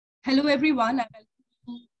Hello, everyone. I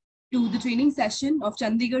welcome you to the training session of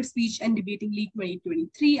Chandigarh Speech and Debating League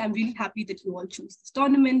 2023. I'm really happy that you all chose this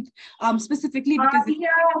tournament, specifically because it's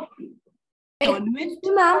a tournament.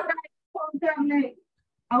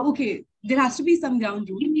 Okay, there has to be some ground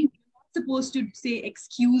rule. You're not supposed to say,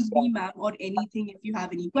 excuse me, ma'am, or anything. If you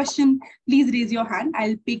have any question, please raise your hand.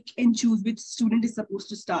 I'll pick and choose which student is supposed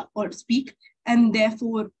to start or speak. And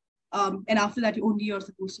therefore, and after that, only you're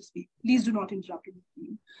supposed to speak. Please do not interrupt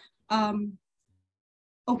me.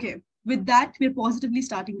 Okay, with that, we're positively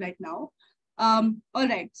starting right now. All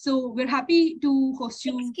right, so we're happy to host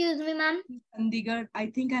you. Excuse me, ma'am. Chandigarh. I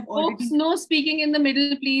think I've already. Folks, no speaking in the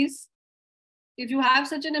middle, please. If you have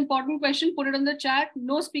such an important question, put it in the chat.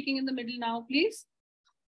 No speaking in the middle now, please.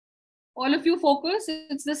 All of you focus.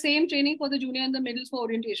 It's the same training for the junior and the middles for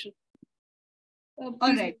orientation. All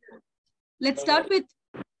right, let's start with.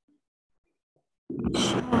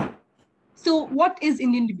 So what is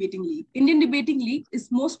Indian Debating League? Indian Debating League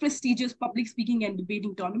is most prestigious public speaking and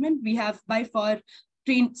debating tournament. We have by far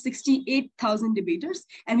trained 68,000 debaters,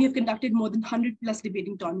 and we have conducted more than 100 plus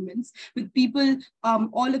debating tournaments with people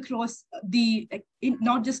all across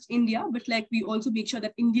not just India, but like we also make sure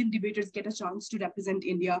that Indian debaters get a chance to represent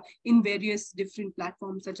India in various different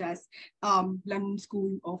platforms such as London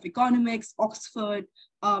School of Economics, Oxford,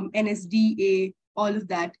 NSDA, all of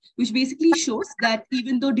that, which basically shows that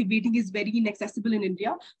even though debating is very inaccessible in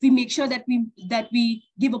India, we make sure that we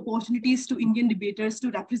give opportunities to Indian debaters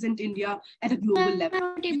to represent India at a global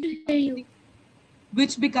level,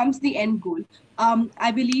 which becomes the end goal.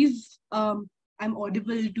 I believe I'm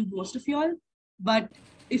audible to most of you all, but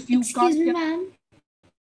if you Excuse me, ma'am.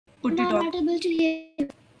 Put it on. Not able to hear.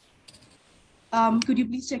 Could you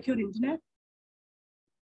please check your internet?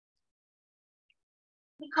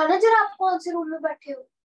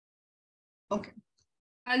 Okay.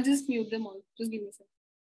 I'll just mute them all. Just give me a second.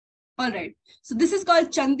 All right. So this is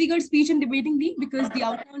called Chandigarh Speech and Debating League because the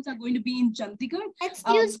outcomes are going to be in Chandigarh.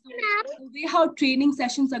 Excuse me, ma'am. The way how training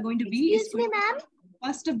sessions are going to be Excuse me, ma'am.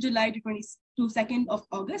 1st of July to 2nd of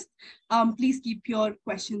August. Please keep your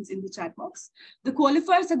questions in the chat box. The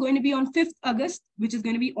qualifiers are going to be on 5th August, which is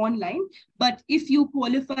going to be online. But if you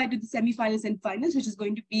qualify to the semifinals and finals, which is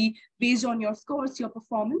going to be based on your scores, your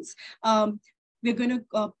performance, we're going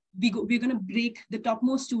to break the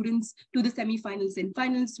topmost students to the semifinals and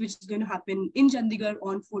finals, which is going to happen in Chandigarh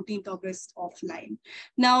on 14th August offline.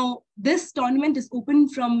 Now, this tournament is open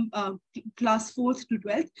from class 4th to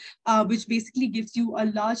 12th, which basically gives you a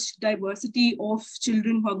large diversity of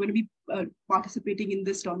children who are going to be participating in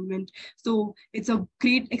this tournament. So it's a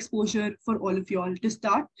great exposure for all of you all to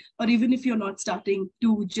start, or even if you're not starting,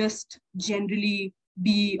 to just generally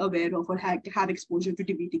be aware of or have exposure to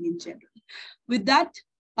debating in general. With that,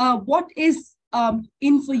 what is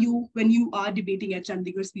in for you when you are debating at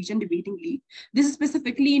Chandigarh Speech and Debating League? This is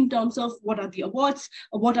specifically in terms of what are the awards,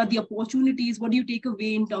 what are the opportunities, what do you take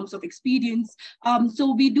away in terms of experience.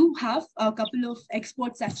 So we do have a couple of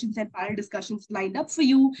expert sessions and panel discussions lined up for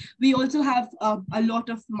you. We also have a lot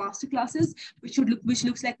of master classes, which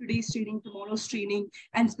looks like today's training, tomorrow's training,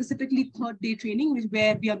 and specifically third day training,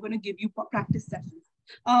 where we are going to give you practice sessions.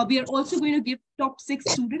 We are also going to give top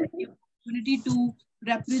 6 students the opportunity to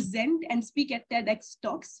represent and speak at TEDx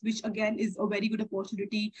Talks, which again is a very good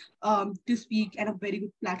opportunity to speak and a very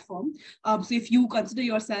good platform. So if you consider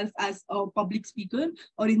yourself as a public speaker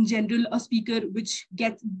or in general a speaker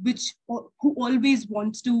who always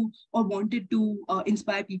wants to or wanted to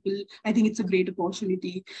inspire people, I think it's a great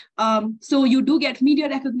opportunity. So you do get media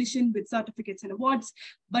recognition with certificates and awards,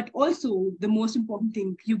 but also the most important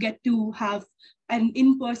thing, you get to have an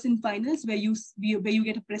in-person finals where you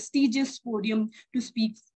get a prestigious podium to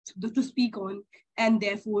speak on, and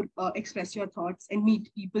therefore express your thoughts and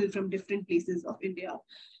meet people from different places of India.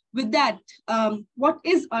 With that, what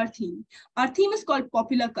is our theme? Our theme is called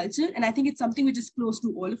popular culture, and I think it's something which is close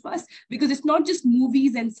to all of us because it's not just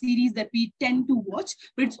movies and series that we tend to watch,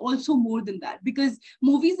 but it's also more than that, because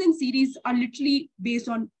movies and series are literally based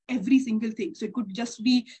on every single thing. So it could just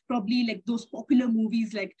be probably like those popular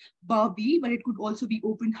movies like Barbie, but it could also be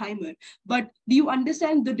Oppenheimer. But do you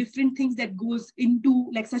understand the different things that goes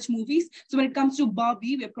into like such movies? So when it comes to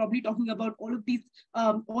Barbie, we're probably talking about all of the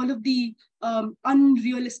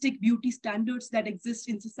unrealistic beauty standards that exist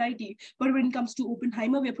in society. But when it comes to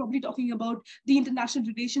Oppenheimer, we're probably talking about the international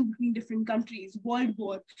relation between different countries, world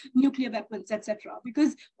war, nuclear weapons, etc.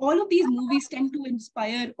 Because all of these movies tend to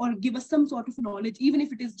inspire or give us some sort of knowledge, even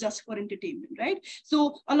if it is just for entertainment, right?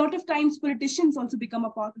 So a lot of times politicians also become a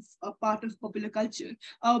part of popular culture.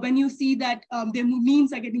 When you see that their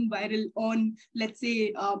memes are getting viral on, let's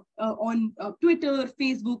say, on Twitter,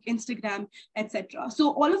 Facebook, Instagram, etc.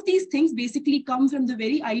 So all of these things basically come from the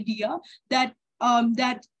very idea that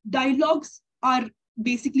that dialogues are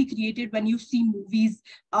basically created when you see movies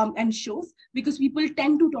and shows, because people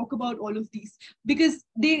tend to talk about all of these because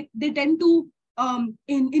they tend to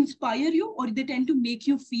inspire you, or they tend to make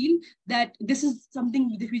you feel that this is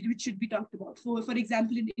something which should be talked about. So, for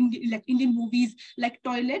example, like Indian movies like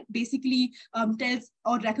Toilet basically tells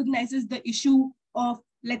or recognizes the issue of,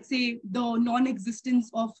 let's say, the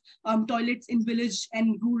non-existence of toilets in village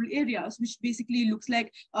and rural areas, which basically looks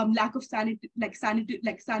like lack of sanitation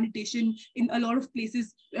in a lot of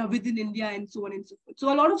places within India, and so on and so forth.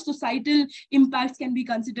 So a lot of societal impacts can be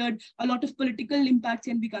considered, a lot of political impacts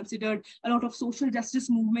can be considered, a lot of social justice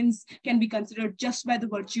movements can be considered just by the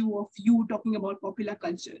virtue of you talking about popular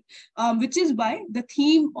culture, which is why the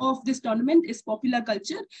theme of this tournament is popular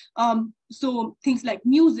culture. So things like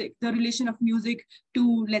music, the relation of music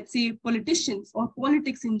to, let's say, politicians or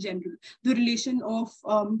politics in general, the relation of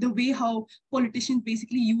the way how politicians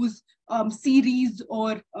basically use series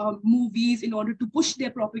or movies in order to push their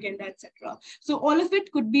propaganda, etc. So all of it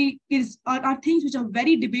are things which are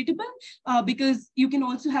very debatable, because you can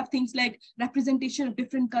also have things like representation of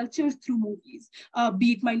different cultures through movies,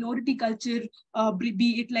 be it minority culture,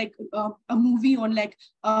 be it like a movie on like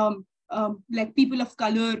people of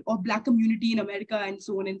color or Black community in America, and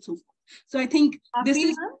so on and so forth. So I think this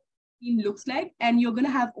is what the theme looks like, and you're going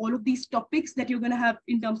to have all of these topics that you're going to have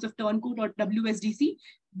in terms of Turncoat or WSDC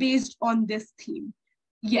based on this theme.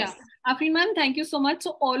 Yes. Yeah. Afreen ma'am, thank you so much.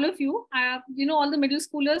 So all of you, all the middle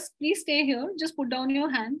schoolers, please stay here. Just put down your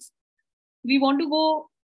hands. We want to go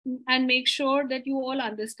and make sure that you all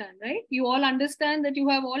understand, right? You all understand that you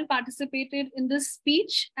have all participated in this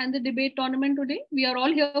speech and the debate tournament today. We are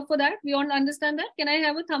all here for that. We all understand that. Can I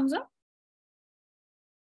have a thumbs up?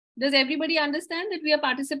 Does everybody understand that we are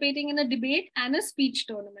participating in a debate and a speech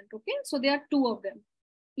tournament? Okay, so there are two of them.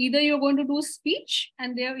 Either you're going to do speech,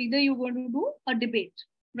 and either you're going to do a debate,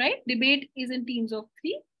 right? Debate is in teams of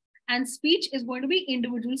 3, and speech is going to be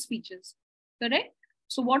individual speeches, correct?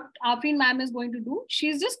 So what Afreen ma'am is going to do,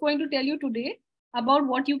 she's just going to tell you today about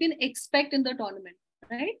what you can expect in the tournament,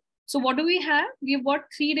 right? So what do we have? We've got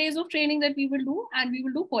 3 days of training that we will do, and we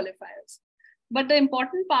will do qualifiers. But the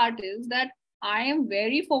important part is that I am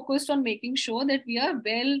very focused on making sure that we are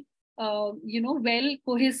well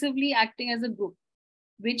cohesively acting as a group,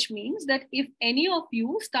 which means that if any of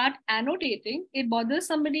you start annotating, it bothers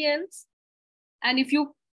somebody else. And if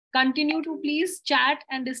you continue to please chat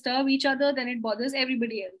and disturb each other, then it bothers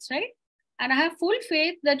everybody else, right? And I have full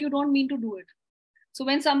faith that you don't mean to do it. So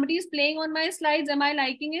when somebody is playing on my slides, am I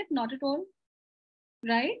liking it? Not at all,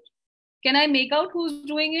 right? Can I make out who's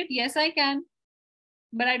doing it? Yes, I can.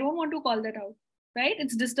 But I don't want to call that out, right?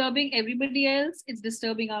 It's disturbing everybody else. It's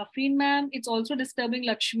disturbing Afreen ma'am. It's also disturbing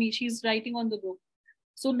Lakshmi. She's writing on the group.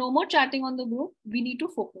 So no more chatting on the group. We need to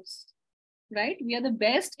focus, right? We are the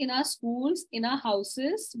best in our schools, in our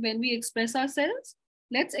houses. When we express ourselves,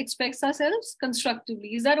 let's express ourselves constructively.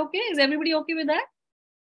 Is that okay? Is everybody okay with that?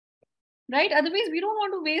 Right? Otherwise, we don't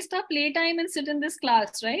want to waste our playtime and sit in this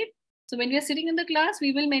class, right? So when we are sitting in the class,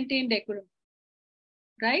 we will maintain decorum,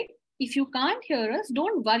 right? If you can't hear us,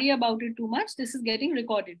 don't worry about it too much. This is getting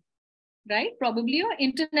recorded, right? Probably your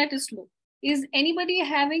internet is slow. Is anybody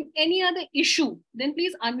having any other issue? Then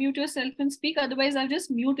please unmute yourself and speak. Otherwise, I'll just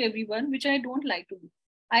mute everyone, which I don't like to do.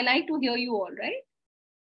 I like to hear you all, right?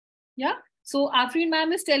 Yeah. So Afreen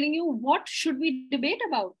ma'am is telling you, what should we debate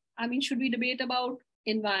about? I mean, should we debate about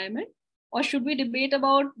environment, or should we debate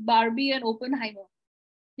about Barbie and Oppenheimer?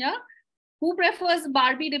 Yeah. Who prefers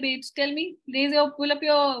Barbie debates? Tell me. Pull up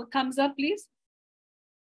your thumbs up, please.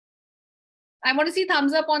 I want to see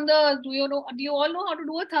thumbs up on the, do you all know how to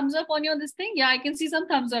do a thumbs up on this thing? Yeah, I can see some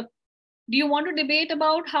thumbs up. Do you want to debate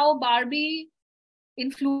about how Barbie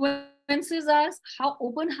influences us, how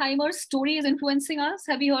Oppenheimer's story is influencing us?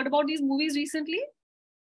 Have you heard about these movies recently?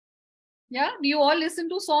 Yeah, do you all listen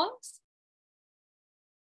to songs?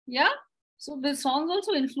 Yeah, so the songs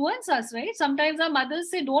also influence us, right? Sometimes our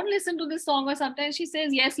mothers say, don't listen to this song, or sometimes she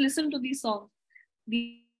says, yes, listen to these songs.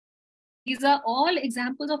 These are all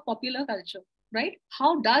examples of popular culture, right?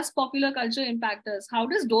 How does popular culture impact us? How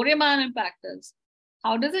does Doraemon impact us?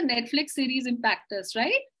 How does a Netflix series impact us,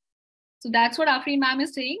 right? So that's what Afreen ma'am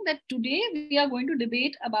is saying, that today we are going to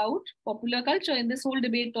debate about popular culture in this whole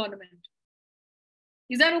debate tournament.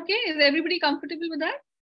 Is that okay? Is everybody comfortable with that?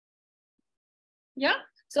 Yeah.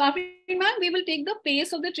 So Afreen ma'am, we will take the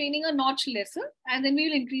pace of the training a notch lesser, and then we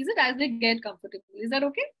will increase it as they get comfortable. Is that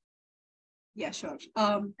okay? Yeah, sure.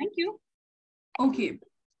 Thank you. Okay.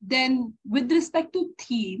 Then with respect to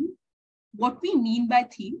theme, what we mean by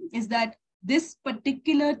theme is that this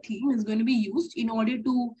particular theme is going to be used in order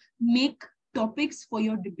to make topics for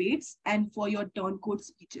your debates and for your turncoat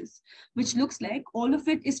speeches, which looks like all of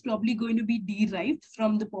it is probably going to be derived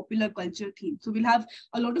from the popular culture theme. So we'll have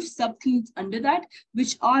a lot of sub themes under that,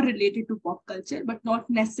 which are related to pop culture, but not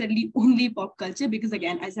necessarily only pop culture, because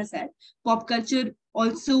again, as I said, pop culture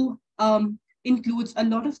also includes a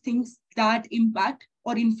lot of things that impact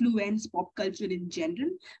or influence pop culture in general,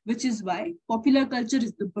 which is why popular culture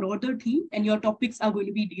is the broader theme and your topics are going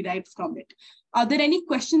to be derived from it. Are there any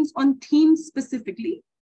questions on themes specifically?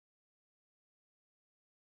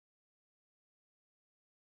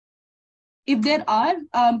 If there are,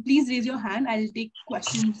 please raise your hand. I'll take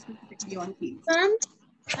questions specifically on themes.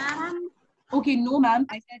 Ma'am. Okay, no, ma'am.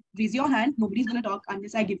 I said raise your hand. Nobody's going to talk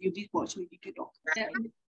unless I give you the opportunity to talk. Yeah.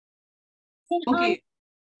 Okay.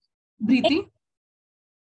 Preeti?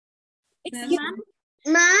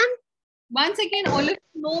 Ma'am. Once again, all of you,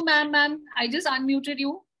 no, ma'am, I just unmuted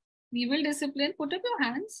you. We will discipline. Put up your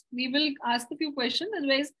hands. We will ask a few questions.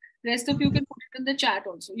 Otherwise, rest of you can put it in the chat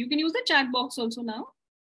also. You can use the chat box also now,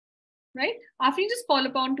 right? After you just call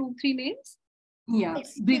upon 2-3 names. Yeah.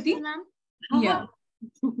 Excuse Preeti? me, ma'am. Yeah.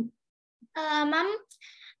 Ma'am,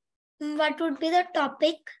 what would be the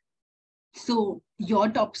topic? So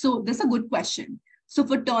that's a good question. So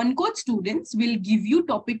for turncoat students, we'll give you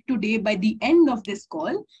topic today by the end of this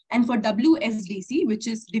call. And for WSDC, which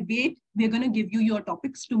is debate, we're going to give you your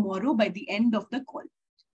topics tomorrow by the end of the call.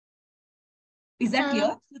 Is that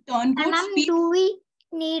clear? So turncoat Ma'am, speak do we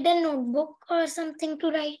need a notebook or something to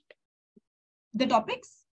write? the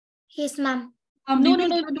topics? Yes, ma'am. No,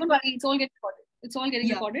 don't worry. It's all getting recorded. It's all getting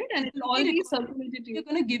Yeah. recorded and it will all be circulated to you. We're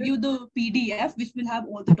going to give you the PDF, which will have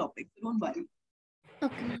all the topics. Don't worry.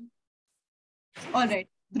 Okay, ma'am. All right.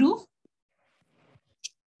 Dhruv?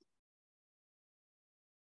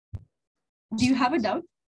 Do you have a doubt?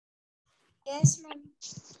 Yes, ma'am.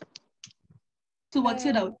 So what's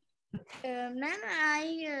your doubt? Ma'am,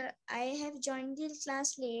 I have joined the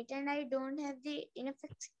class late and I don't have the enough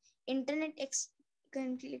internet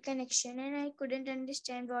connection and I couldn't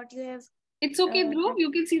understand what you have. It's okay, Dhruv. You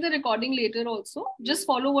can see the recording later also. Just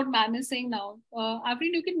follow what ma'am is saying now.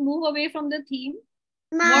 Afrin, you can move away from the theme.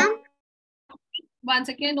 Ma'am. One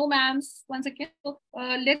second. No, ma'ams. One second. So,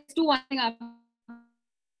 let's do one thing.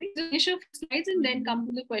 Finish your slides and then come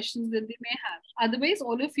to the questions that they may have. Otherwise,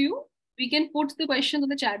 all of you, we can put the questions in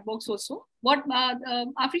the chat box also.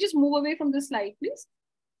 After just move away from the slide, please.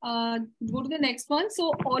 Go to the next one.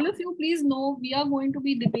 So all of you, please know we are going to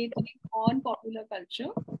be debating on popular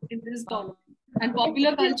culture in this tournament. And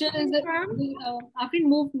popular culture is after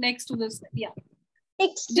move next to this. Yeah.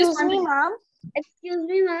 Excuse me, ma'am. Excuse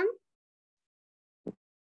me, ma'am.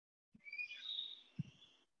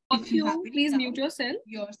 If you have please doubt, mute yourself.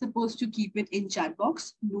 You're supposed to keep it in chat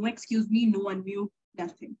box. No excuse me, no unmute,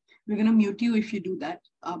 nothing. We're going to mute you if you do that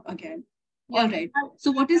again. Yeah. All right.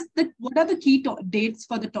 So what are the key dates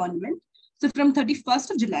for the tournament? So from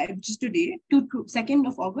 31st of July, which is today, to 2nd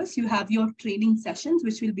of August, you have your training sessions,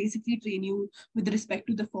 which will basically train you with respect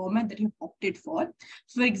to the format that you've opted for.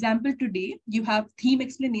 For example, today you have theme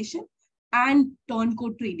explanation and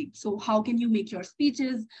turncoat training. So how can you make your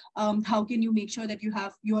speeches? How can you make sure that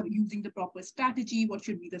you're using the proper strategy? What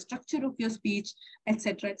should be the structure of your speech,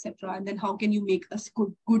 etc., etc. And then how can you make a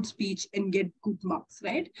good speech and get good marks,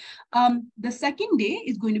 right? The second day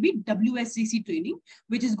is going to be WSDC training,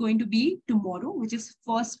 which is going to be tomorrow, which is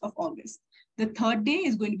 1st of August. The third day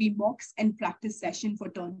is going to be mocks and practice session for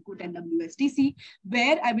turncoat and WSDC,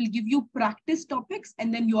 where I will give you practice topics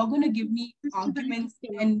and then you're going to give me arguments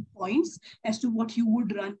and points as to what you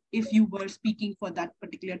would run if you were speaking for that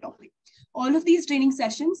particular topic. All of these training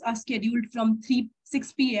sessions are scheduled from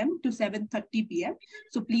 6 p.m. to 7:30 p.m.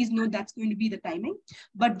 So please note that's going to be the timing.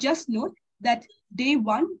 But just note that day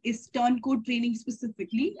one is turncoat training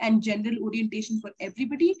specifically and general orientation for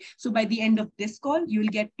everybody. So by the end of this call, you'll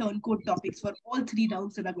get turncoat topics for all 3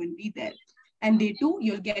 rounds that are going to be there. And day 2,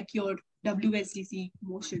 you'll get your WSDC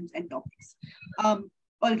motions and topics. All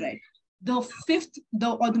right.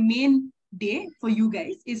 The main day for you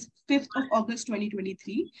guys is 5th of August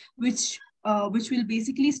 2023, which which will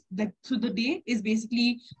basically, so the day is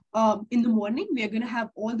basically in the morning, we are going to have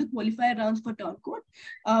all the qualifier rounds for turncoat,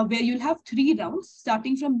 where you'll have 3 rounds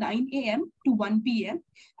starting from 9 a.m. to 1 p.m.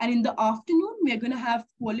 And in the afternoon, we are going to have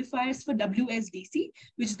qualifiers for WSDC,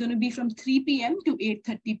 which is going to be from 3 p.m. to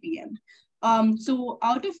 8:30 p.m. So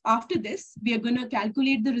after this, we are going to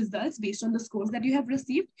calculate the results based on the scores that you have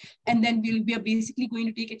received, and then we are basically going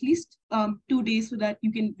to take at least 2 days so that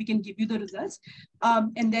we can give you the results,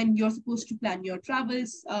 and then you're supposed to plan your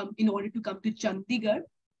travels in order to come to Chandigarh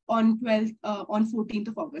on 14th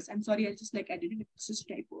of August. I'm sorry, I just added it. It's just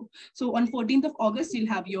a typo. So on 14th of August,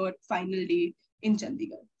 you'll have your final day in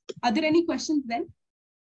Chandigarh. Are there any questions then?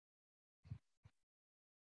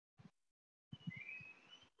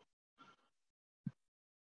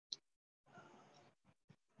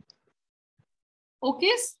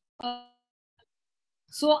 Okay.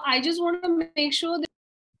 So I just want to make sure that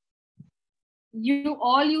you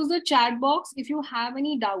all use the chat box if you have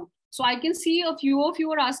any doubt. So I can see a few of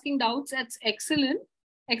you are asking doubts. That's excellent.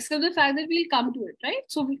 Except the fact that we'll come to it, right?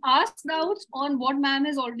 So we ask doubts on what ma'am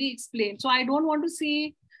has already explained. So I don't want to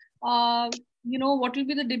see, what will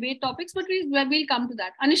be the debate topics, but we'll come to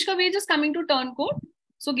that. Anishka, we're just coming to turncoat.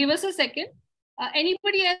 So give us a second.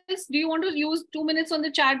 Anybody else, do you want to use 2 minutes on the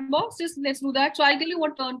chat box? Just let's do that. So I'll tell you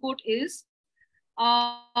what turncoat is.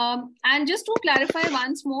 And just to clarify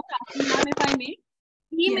once more, ma'am, if I may,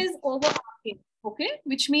 theme is overarching, okay?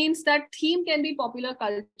 Which means that theme can be popular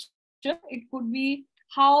culture. It could be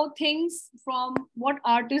how things from what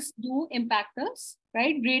artists do impact us,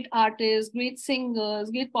 right? Great artists, great singers,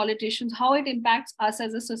 great politicians, how it impacts us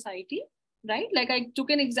as a society, right? Like I took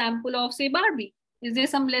an example of, say, Barbie. Is there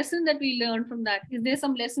some lesson that we learn from that? Is there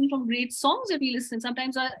some lesson from great songs that we listen?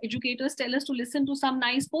 Sometimes our educators tell us to listen to some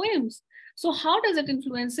nice poems. So how does it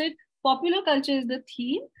influence it? Popular culture is the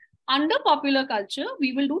theme. Under popular culture,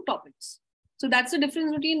 we will do topics. So that's the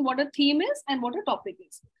difference between what a theme is and what a topic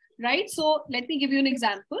is, right? So let me give you an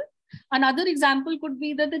example. Another example could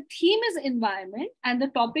be that the theme is environment and the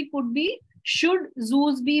topic would be, should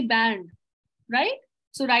zoos be banned, right?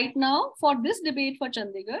 So right now, for this debate for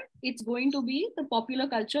Chandigarh, it's going to be the popular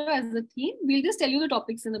culture as the theme. We'll just tell you the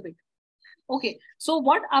topics in a bit. Okay, so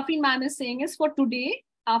what Afreen ma'am is saying is, for today,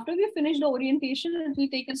 after we finish the orientation, it will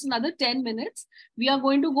take us another 10 minutes. We are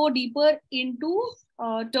going to go deeper into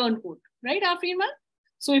turncoat, right, Afreen ma'am?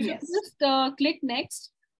 So if Yes. you just click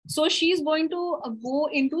next. So she's going to go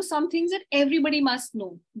into some things that everybody must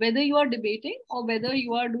know. Whether you are debating or whether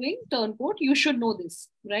you are doing turncoat, you should know this,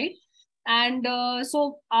 right? And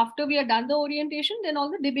so after we are done the orientation, then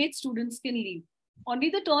all the debate students can leave. Only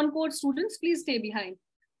the turncoat students, please stay behind.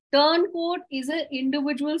 Turncoat is an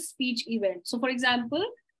individual speech event. So for example,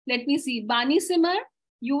 let me see, Bani Simar,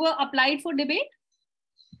 you were applied for debate?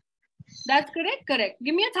 That's correct? Correct.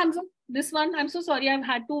 Give me a thumbs up. This one, I'm so sorry, I've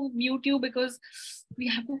had to mute you because we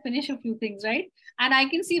have to finish a few things, right? And I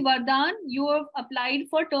can see Vardhan, you have applied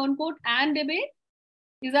for turncoat and debate.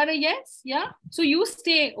 Is that a yes? Yeah. So you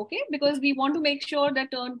stay, okay? Because we want to make sure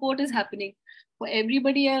that turncoat is happening. For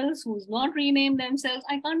everybody else who's not renamed themselves,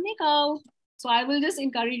 I can't make out. So I will just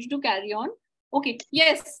encourage you to carry on. Okay.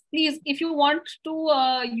 Yes, please. If you want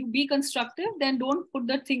to you be constructive, then don't put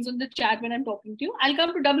the things on the chat when I'm talking to you. I'll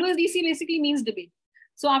come to WSDC basically means debate.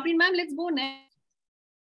 So Afreen ma'am, let's go next.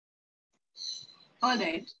 All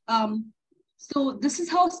right. So this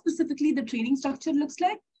is how specifically the training structure looks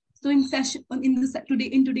like. So in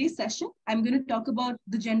today's session, I'm going to talk about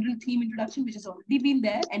the general theme introduction, which has already been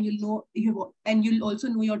there, and you'll also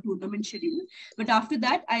know your tournament schedule. But after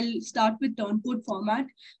that, I'll start with turncoat format,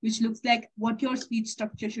 which looks like what your speech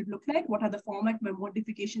structure should look like, what are the format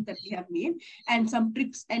modifications that we have made, and some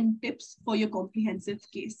tricks and tips for your comprehensive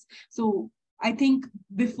case. So I think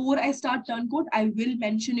before I start turncoat, I will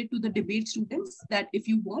mention it to the debate students that if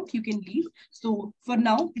you want, you can leave. So for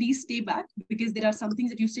now, please stay back because there are some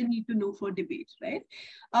things that you still need to know for debate, right?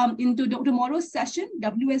 Into tomorrow's session,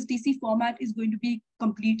 WSDC format is going to be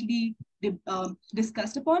completely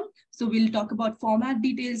discussed upon. So we'll talk about format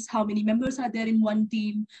details, how many members are there in one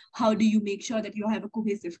team, how do you make sure that you have a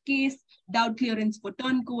cohesive case, doubt clearance for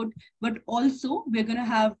turncoat, but also we're going to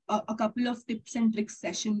have a couple of tips and tricks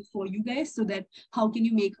session for you guys, so that how can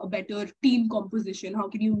you make a better team composition, how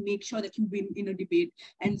can you make sure that you win in a debate,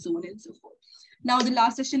 and so on and so forth. Now the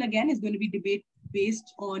last session again is going to be debate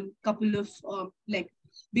based on couple of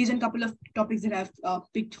based on couple of topics that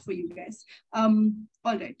I've picked for you guys. All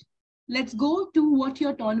right. Let's go to what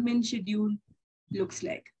your tournament schedule looks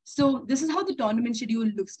like. So this is how the tournament schedule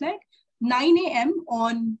looks like. 9 a.m.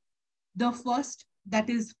 on the 1st, that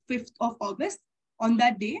is 5th of August. On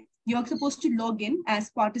that day, you're supposed to log in as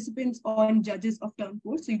participants and judges of turn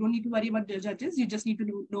court. So you don't need to worry about the judges. You just need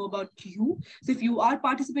to know about you. So if you are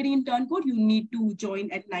participating in turn court, you need to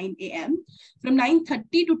join at 9 a.m. From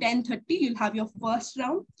 9:30 to 10:30, you'll have your first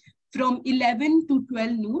round. From 11 to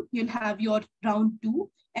 12 noon, you'll have your round 2.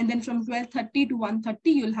 And then from 12:30 to 1:30,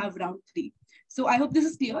 you'll have round 3. So I hope this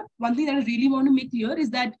is clear. One thing that I really want to make clear is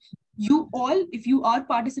that you all, if you are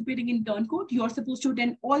participating in turn court, you're supposed to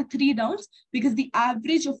attend all 3 rounds, because the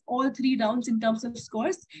average of all 3 rounds in terms of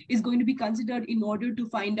scores is going to be considered in order to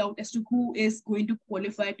find out as to who is going to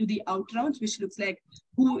qualify to the out rounds, which looks like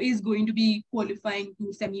who is going to be qualifying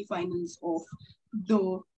to semi-finals of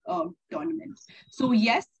the tournament. So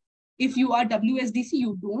yes, if you are WSDC,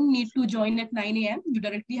 you don't need to join at 9 a.m. You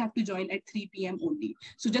directly have to join at 3 p.m. only.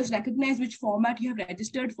 So just recognize which format you have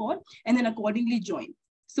registered for and then accordingly join.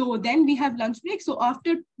 So then we have lunch break. So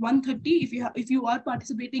after 1:30, if you are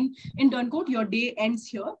participating in turn court, your day ends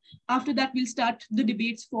here. After that, we'll start the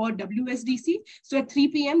debates for WSDC. So at 3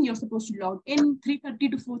 p.m., you're supposed to log in.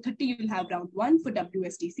 3:30 to 4:30, you'll have round 1 for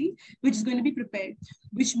WSDC, which is going to be prepared,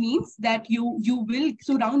 which means that you will,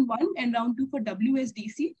 so round 1 and round 2 for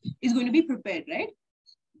WSDC is going to be prepared, right?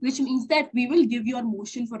 Which means that we will give your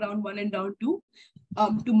motion for round 1 and round 2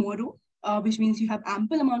 tomorrow. Which means you have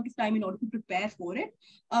ample amount of time in order to prepare for it.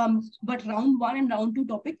 But round 1 and round 2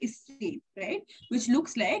 topic is same, right? Which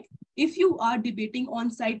looks like if you are debating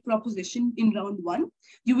on-site proposition in round 1,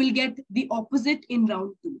 you will get the opposite in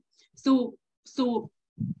round 2. So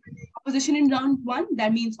opposition in round 1,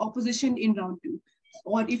 that means opposition in round 2.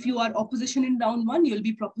 Or if you are opposition in round 1, you'll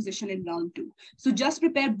be proposition in round 2. So just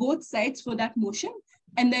prepare both sides for that motion.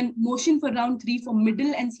 And then motion for round 3 for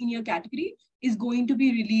middle and senior category is going to be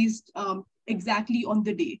released exactly on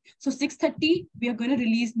the day. So 6:30, we are going to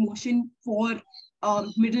release motion for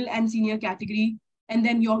middle and senior category. And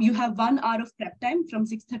then you have 1 hour of prep time from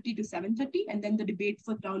 6:30 to 7:30. And then the debate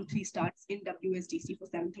for round 3 starts in WSDC for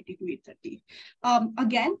 7:30 to 8:30.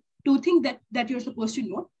 Again, 2 things that you're supposed to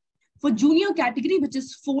know. For junior category, which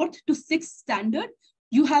is 4th to 6th standard,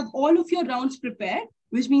 you have all of your rounds prepared,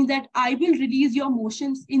 which means that I will release your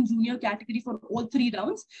motions in junior category for all 3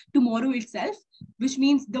 rounds tomorrow itself, which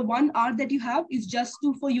means the 1 hour that you have is just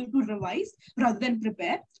for you to revise rather than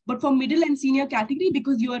prepare. But for middle and senior category,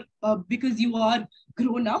 because you are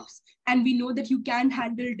grown-ups and we know that you can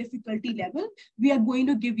handle difficulty level, we are going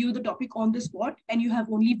to give you the topic on the spot and you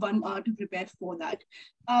have only 1 hour to prepare for that.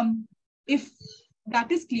 If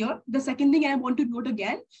that is clear, the second thing I want to note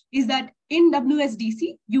again is that in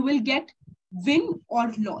WSDC, you will get win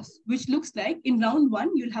or loss, which looks like in round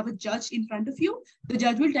 1, you'll have a judge in front of you. The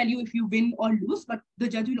judge will tell you if you win or lose, but the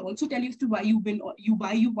judge will also tell you as to why you win or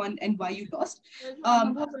why you won and why you lost.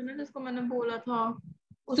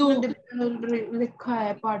 So लिखा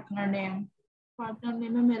है partner name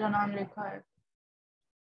में मेरा नाम लिखा है.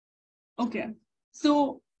 Okay,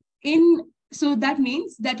 so that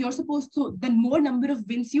means that you're supposed to, the more number of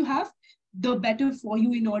wins you have, the better for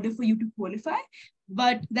you in order for you to qualify.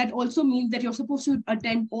 But that also means that you're supposed to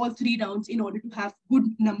attend all 3 rounds in order to have good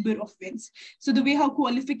number of wins. So the way how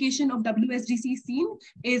qualification of WSDC is seen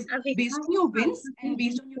is based on your wins and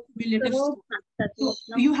based on your cumulative score. So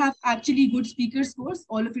you have actually good speaker scores,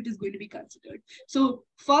 all of it is going to be considered. So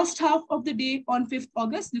first half of the day on 5th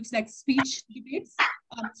August looks like speech debates,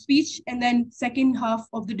 speech, and then second half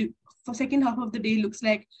of the day looks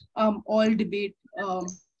like all debate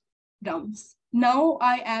rounds. Now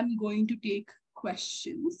I am going to take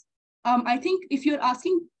questions. I think if you're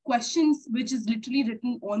asking questions, which is literally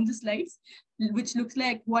written on the slides, which looks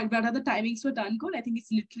like what are the timings for turn code, I think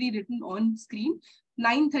it's literally written on screen.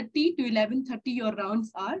 9:30 to 11:30 your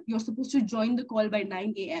rounds are. You're supposed to join the call by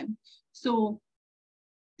 9 a.m. So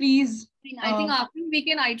please. I think after we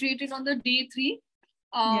can iterate it on the day 3.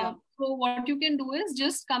 Yeah. So what you can do is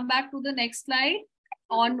just come back to the next slide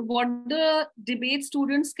on what the debate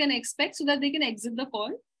students can expect so that they can exit the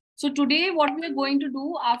call. So today, what we're going to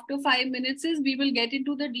do after 5 minutes is we will get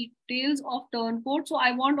into the details of turn code. So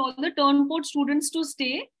I want all the turn code students to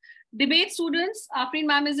stay. Debate students, Afreen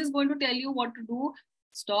ma'am is just going to tell you what to do.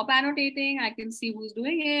 Stop annotating. I can see who's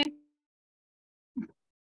doing it.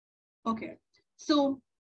 Okay. So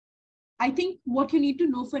I think what you need to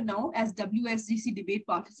know for now as WSDC debate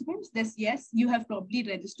participants, yes, you have probably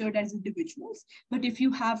registered as individuals, but if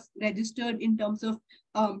you have registered in terms of,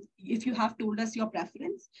 if you have told us your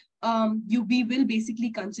preference, we will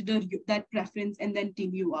basically consider that preference and then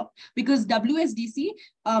team you up, because WSDC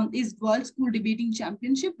is World School Debating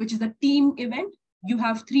Championship, which is a team event. You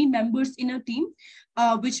have 3 members in a team,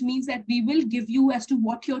 which means that we will give you as to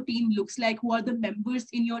what your team looks like, who are the members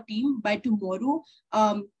in your team by tomorrow.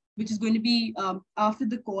 which is going to be after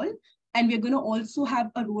the call. And we're going to also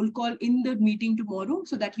have a roll call in the meeting tomorrow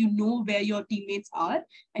so that you know where your teammates are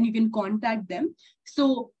and you can contact them.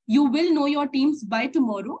 So you will know your teams by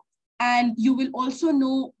tomorrow, and you will also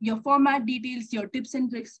know your format details, your tips and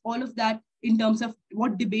tricks, all of that in terms of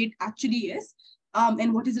what debate actually is,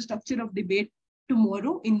 and what is the structure of debate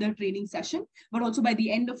tomorrow in the training session. But also by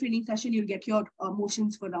the end of training session, you'll get your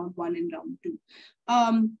motions for round 1 and round 2.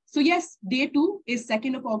 So yes, day 2 is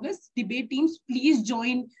 2nd of August. Debate teams, please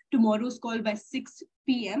join tomorrow's call by 6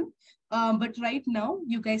 p.m. But right now,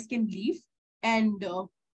 you guys can leave. And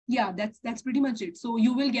yeah, that's pretty much it. So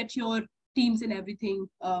you will get your teams and everything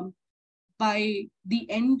by the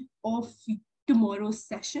end of tomorrow's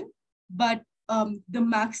session. But the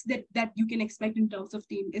max that you can expect in terms of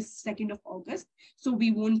team is 2nd of August. So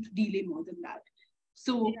we won't delay more than that.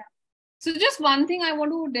 So yeah. So just one thing I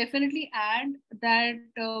want to definitely add, that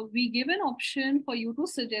we give an option for you to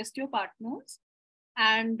suggest your partners.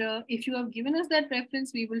 And if you have given us that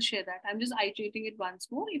preference, we will share that. I'm just iterating it once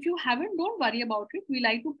more. If you haven't, don't worry about it. We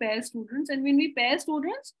like to pair students. And when we pair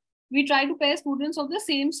students, we try to pair students of the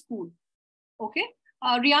same school. Okay.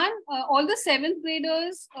 Rian, all the 7th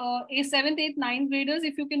graders, 7th, 8th, 9th graders,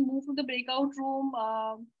 if you can move to the breakout room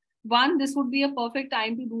 1, this would be a perfect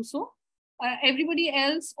time to do so. Everybody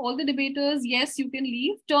else, all the debaters, yes, you can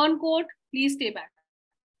leave. Turncoat, please stay back.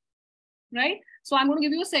 Right? So I'm going to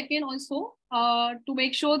give you a second also to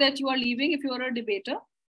make sure that you are leaving if you are a debater,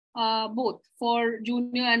 both for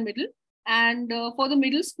junior and middle. And for the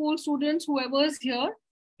middle school students, whoever is here,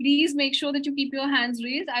 please make sure that you keep your hands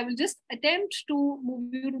raised. I will just attempt to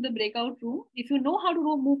move you to the breakout room. If you know how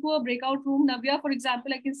to move to a breakout room, Navya, for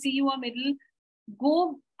example, I can see you are middle.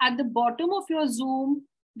 Go at the bottom of your Zoom.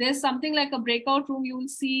 There's something like a breakout room. You will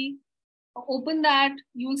see, open that.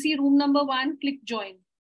 You will see room number 1, click join.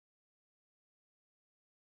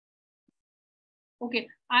 Okay,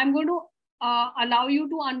 I'm going to allow you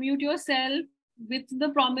to unmute yourself with the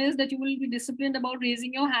promise that you will be disciplined about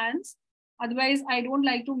raising your hands. Otherwise, I don't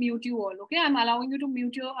like to mute you all. Okay, I'm allowing you to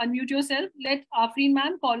unmute yourself. Let Afreen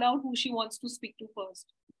ma'am call out who she wants to speak to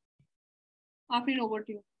first. Afreen, over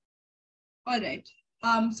to you. All right.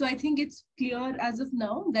 So I think it's clear as of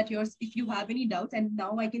now that if you have any doubts, and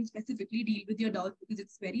now I can specifically deal with your doubts because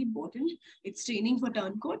it's very important. It's training for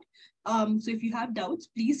Turncoat. So if you have doubts,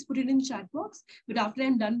 please put it in chat box. But after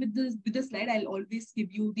I'm done with the slide, I'll always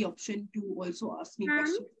give you the option to also ask me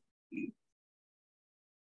questions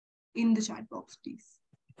in the chat box, please.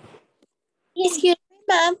 Excuse me,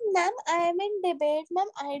 ma'am. Ma'am, I am in debate, ma'am.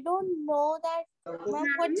 I don't know that. Ma'am,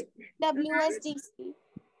 what's WSDC?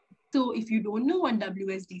 So if you don't know what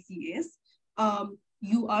WSDC is,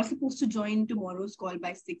 you are supposed to join tomorrow's call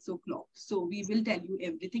by 6 o'clock. So we will tell you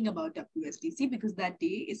everything about WSDC because that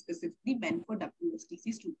day is specifically meant for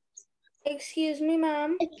WSDC students. Excuse me,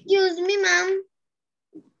 ma'am. Excuse me, ma'am.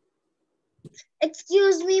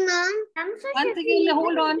 Excuse me, ma'am. Once again,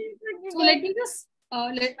 hold on. So let me just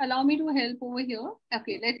allow me to help over here.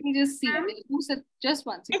 Okay, let me just see. Just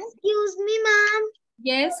one second. Excuse me, ma'am.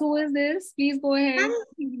 Yes, who is this? Please go ahead. I'm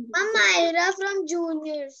Myra from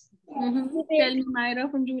Juniors. Tell me, Myra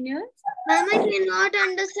from Juniors. Ma'am, I cannot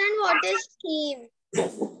understand what is team.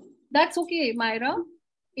 That's okay, Myra.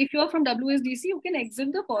 If you're from WSDC, you can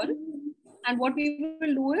exit the call. And what we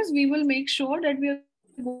will do is we will make sure that we are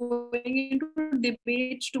going into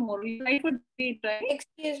debate tomorrow. You write for debate, right?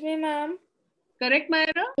 Excuse me, ma'am. Correct,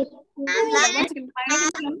 Myra? Ma'am,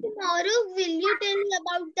 tomorrow will you tell me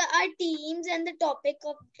about our teams and the topic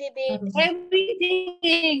of debate?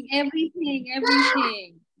 Everything.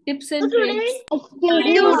 Tips and So tricks.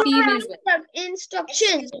 your team as well.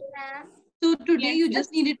 Instructions. So today you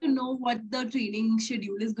just needed to know what the training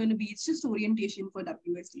schedule is going to be. It's just orientation for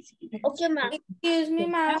WSDC. Okay, ma'am. Excuse me,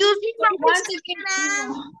 ma'am. Once again,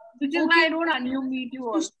 which is why I don't unmute you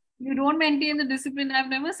all. You don't maintain the discipline. I've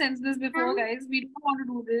never sensed this before, guys. We don't want to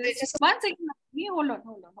do this. One second. Hold on.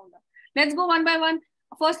 Let's go one by one.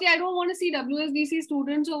 Firstly, I don't want to see WSDC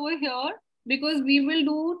students over here because we will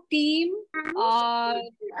do team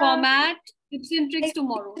format tips and tricks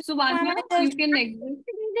tomorrow. So Vanya, you can exit.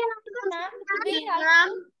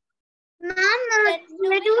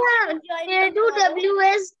 Where do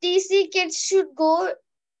WSDC kids should go?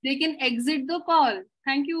 They can exit the call.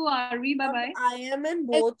 Thank you, Arvi. Bye-bye. I am in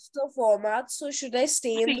both the formats, so should I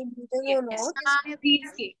stay in the meeting or not?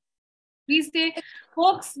 Please stay.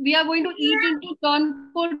 Folks, we are going to eat into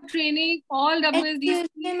Turncoat training, all WSDC. Excuse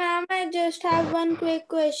me, ma'am, I just have one quick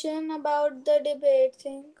question about the debate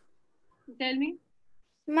thing. Tell me.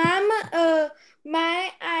 Ma'am, I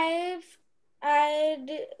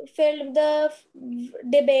filled the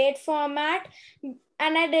debate format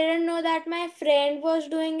and I didn't know that my friend was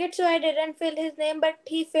doing it, so I didn't fill his name, but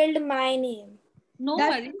he filled my name. No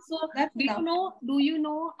worries. So do you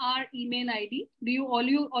know our email ID? Do you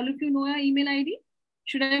all of you know our email ID?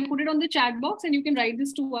 Should I put it on the chat box and you can write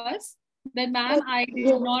this to us? That ma'am, I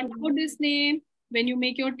did not put this name. When you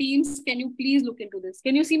make your teams, can you please look into this?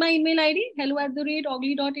 Can you see my email ID?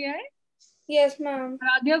 hello@ogly.ai. Yes, ma'am.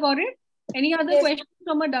 Radhya got it? Any other Yes. questions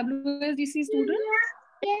from a WSDC student?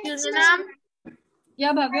 Yes, ma'am.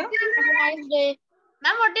 Yeah, Bhavya? Have a nice day.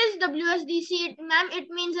 Ma'am, what is WSDC? Ma'am, it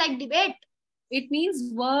means like debate. It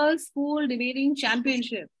means World School Debating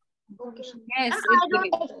Championship. Okay. Yes, Ma'am,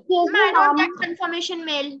 it's I don't get confirmation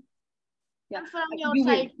mail. Yeah. From your You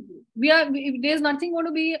side. If there's nothing going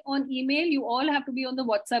to be on email, you all have to be on the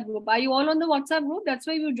WhatsApp group. Are you all on the WhatsApp group? That's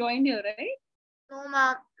why you joined here, right? No,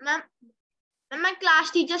 ma'am. Ma'am, my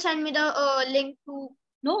class teacher sent me the link to.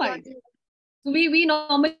 No worries. So we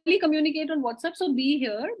normally communicate on WhatsApp. So be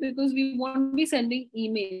here because we won't be sending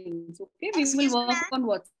emails. Okay, we will work on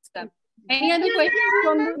WhatsApp. Any other questions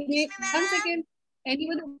from the email? 1 second.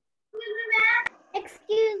 Anybody?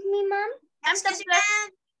 Excuse me, ma'am.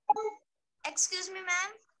 Excuse me,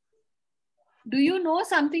 ma'am. Do you know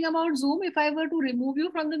something about Zoom? If I were to remove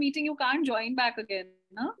you from the meeting, you can't join back again.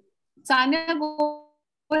 No? Sanya, go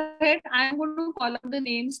ahead. I'm going to call out the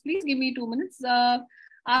names. Please give me 2 minutes.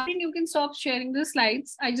 I think you can stop sharing the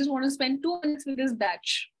slides. I just want to spend 2 minutes with this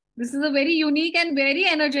batch. This is a very unique and very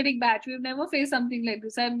energetic batch. We've never faced something like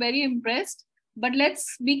this. I'm very impressed. But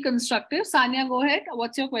let's be constructive. Sanya, go ahead.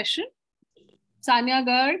 What's your question? Sanya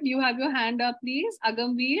Garg, you have your hand up, please.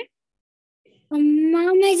 Agamveer.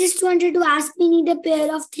 Ma'am, I just wanted to ask, we need a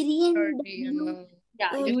pair of 3 and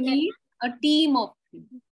yeah, you need a team of 3.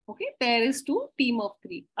 Okay, pair is 2, team of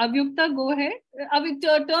 3. Avyukta, go ahead.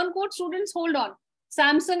 Turn code students, hold on.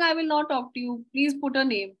 Samsung, I will not talk to you. Please put a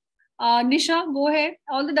name. Nisha, go ahead.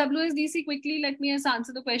 All the WSDC, quickly let me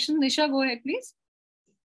answer the question. Nisha, go ahead, please.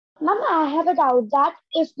 Ma'am, I have a doubt that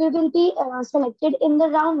if we will be selected in the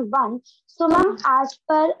round 1, so ma'am, as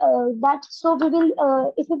per that, so we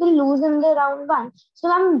will, if we will lose in the round 1, so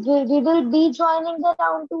ma'am, we will be joining the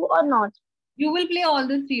round 2 or not? You will play all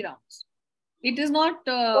the 3 rounds. It is not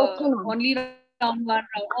only round 1,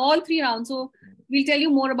 all 3 rounds. So we'll tell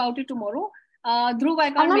you more about it tomorrow. Dhruv,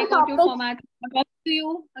 I can't make out your format. I'll talk to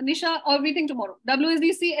you, Nisha, everything tomorrow.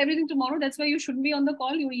 WSDC, everything tomorrow. That's why you shouldn't be on the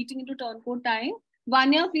call. You're eating into turn code time.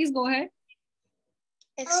 Vanya, please go ahead.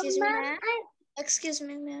 Excuse me, ma'am. Excuse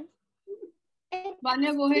me, ma'am.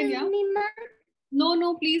 Vanya, go ahead, yeah.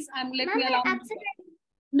 No, please. Let me allow.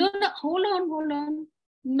 No, hold on.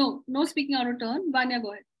 No speaking out of turn. Vanya,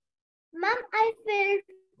 go ahead. Ma'am, I filled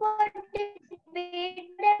for debate,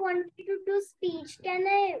 but I wanted to do speech. Can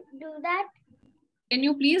I do that? Can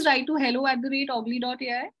you please write to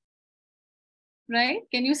hello@ogly.ai? Right?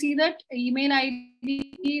 Can you see that email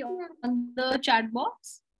ID on the chat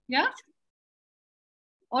box? Yeah?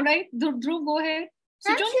 All right. Dhruv, go ahead.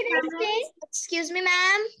 Ma'am, should I stay? Excuse me,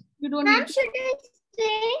 ma'am. You don't Ma'am, need to. should I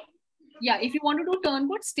stay? Yeah, if you want to do turn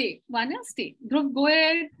code, stay. Vanya, stay. Dhruv, go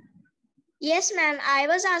ahead. Yes, ma'am. I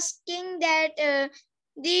was asking that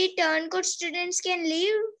the turn code students can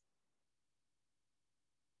leave.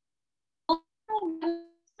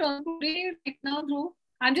 Right now, Dhruv.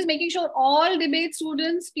 I'm just making sure all debate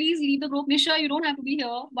students, please leave the group. Nisha, you don't have to be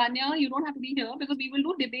here. Vanya, you don't have to be here because we will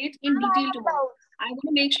do debate in detail tomorrow. I want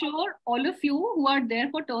to make sure all of you who are there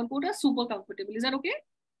for turn code are super comfortable. Is that okay?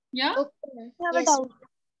 Yeah? Okay. Yes.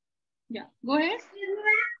 Yeah, go ahead.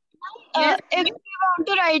 Yes. If we want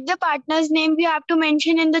to write the partner's name, we have to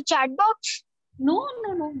mention in the chat box? No.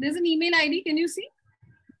 There's an email ID. Can you see?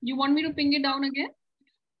 You want me to ping it down again?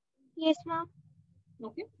 Yes, ma'am.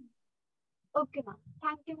 Okay. Okay, ma'am.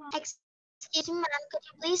 Thank you, ma'am. Excuse me, ma'am. Could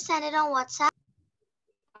you please send it on WhatsApp?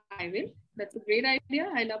 I will. That's a great idea.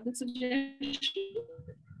 I love the suggestion.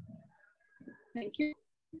 Thank you.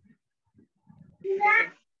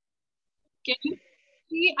 Can you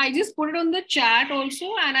see? I just put it on the chat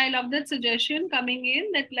also, and I love that suggestion coming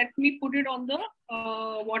in. That let me put it on the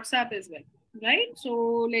WhatsApp as well. Right?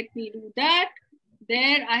 So let me do that.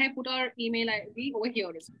 There, I have put our email ID over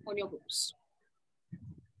here on your books.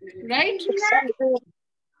 Right? Excuse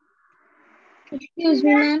me,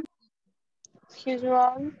 ma'am. Excuse me,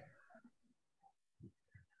 ma'am.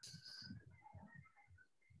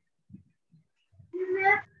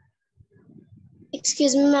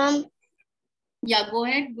 Excuse me, ma'am. Yeah, go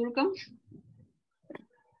ahead, Gurukam.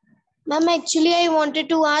 Ma'am, actually, I wanted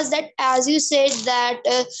to ask that as you said that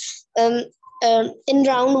in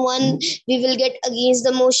round 1 we will get against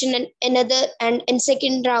the motion, and another, and in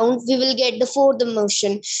second round we will get the for the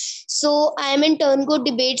motion. So I am in turn code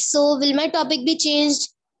debate. So will my topic be changed?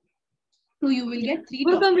 So you will get 3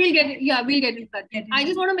 We'll topics. get it. Yeah, we'll get it. Get it. I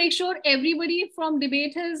just want to make sure everybody from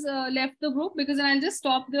debate has left the group, because then I'll just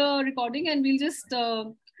stop the recording and we'll just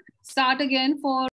start again for